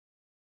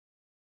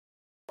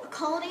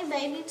colony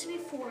may need to be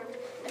formed,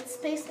 and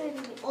space may be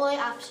the only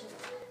option.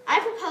 I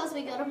propose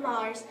we go to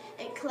Mars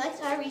and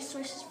collect our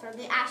resources from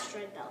the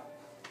asteroid belt.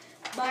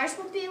 Mars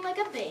will be like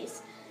a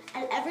base,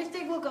 and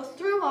everything will go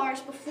through Mars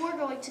before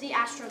going to the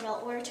asteroid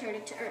belt or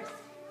returning to Earth.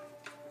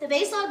 The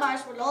base on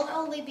Mars will not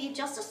only be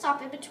just a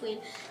stop in between,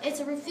 it's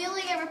a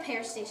refueling and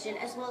repair station,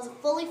 as well as a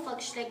fully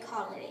functioning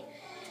colony.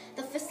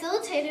 The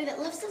facilitator that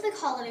lives in the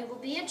colony will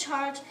be in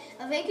charge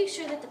of making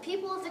sure that the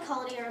people of the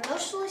colony are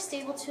emotionally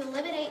stable to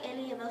eliminate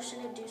any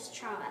emotion-induced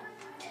trauma.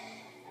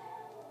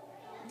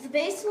 The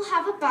base will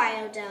have a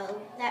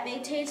biodome that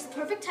maintains the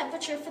perfect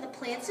temperature for the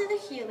plants and the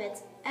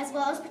humans, as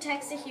well as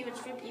protects the humans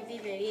from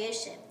UV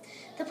radiation.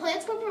 The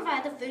plants will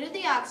provide the food and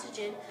the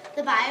oxygen,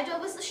 the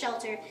biodome is the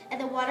shelter,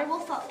 and the water will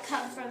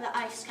come from the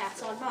ice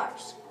caps on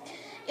Mars.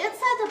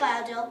 Inside the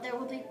biodome, there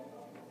will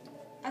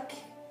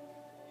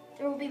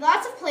be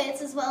lots of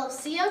plants as well as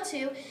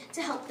CO2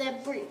 to help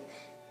them breathe,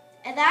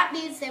 and that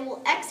means they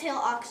will exhale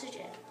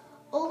oxygen.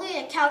 Only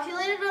a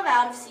calculated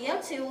amount of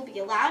CO2 will be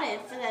allowed in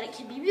for that it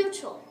can be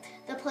mutual.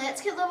 The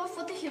plants can live off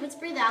what the humans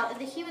breathe out, and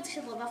the humans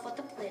can live off what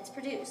the plants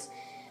produce.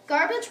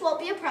 Garbage won't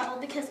be a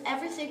problem because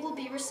everything will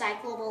be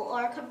recyclable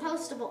or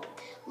compostable.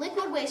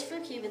 Liquid waste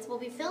from humans will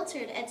be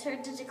filtered and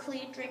turned into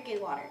clean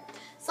drinking water.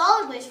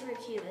 Solid waste from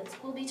humans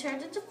will be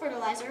turned into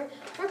fertilizer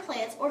for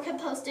plants or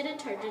composted and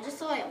turned into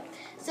soil.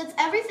 Since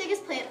everything is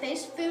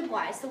plant-based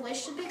food-wise, the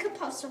waste should be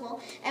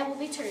compostable and will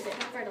be turned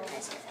into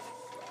fertilizer.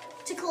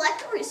 To collect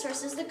the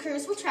resources, the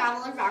crews will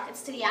travel in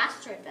rockets to the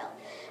asteroid belt.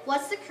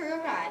 Once the crew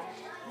arrive,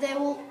 they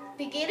will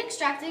begin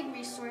extracting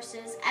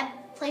resources and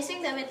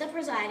placing them in the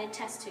provided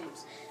test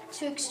tubes.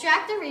 To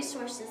extract the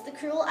resources, the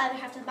crew will either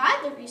have to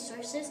mine the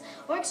resources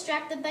or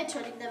extract them by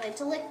turning them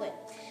into liquid.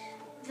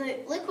 The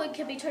liquid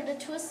can be turned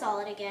into a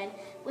solid again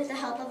with the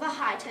help of a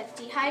high-tech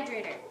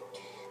dehydrator.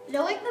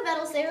 Knowing the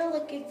metals they are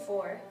looking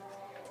for,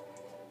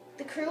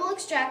 the crew will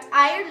extract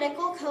iron,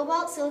 nickel,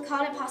 cobalt,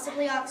 silicon, and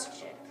possibly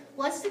oxygen.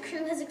 Once the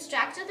crew has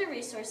extracted the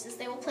resources,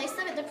 they will place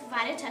them in the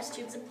provided test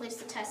tubes and place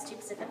the test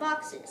tubes in the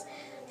boxes.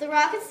 The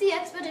rockets the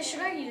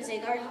expedition are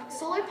using are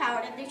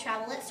solar-powered and they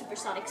travel at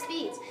supersonic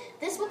speeds.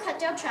 This will cut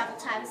down travel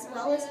time as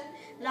well as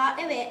not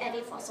emit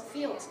any fossil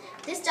fuels.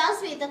 This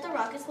does mean that the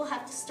rockets will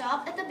have to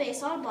stop at the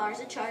base on Mars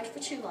and charge for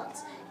 2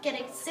 months,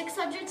 getting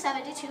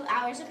 672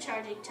 hours of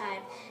charging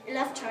time,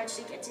 enough charge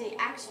to get to the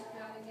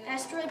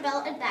asteroid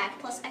belt and back,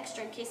 plus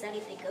extra in case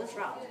anything goes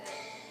wrong.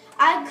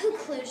 In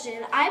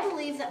conclusion, I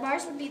believe that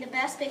Mars would be the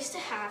best base to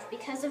have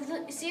because of the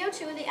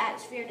CO2 in the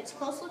atmosphere and its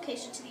close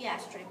location to the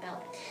asteroid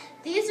belt.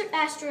 These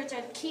asteroids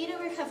are the key to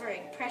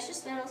recovering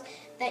precious metals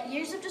that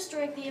years of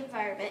destroying the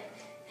environment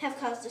have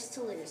caused us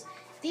to lose.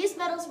 These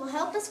metals will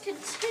help us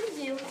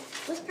continue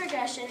with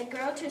progression and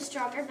grow to a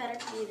stronger, better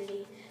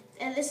community.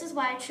 And this is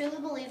why I truly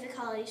believe the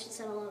colony should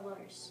settle on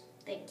Mars.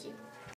 Thank you.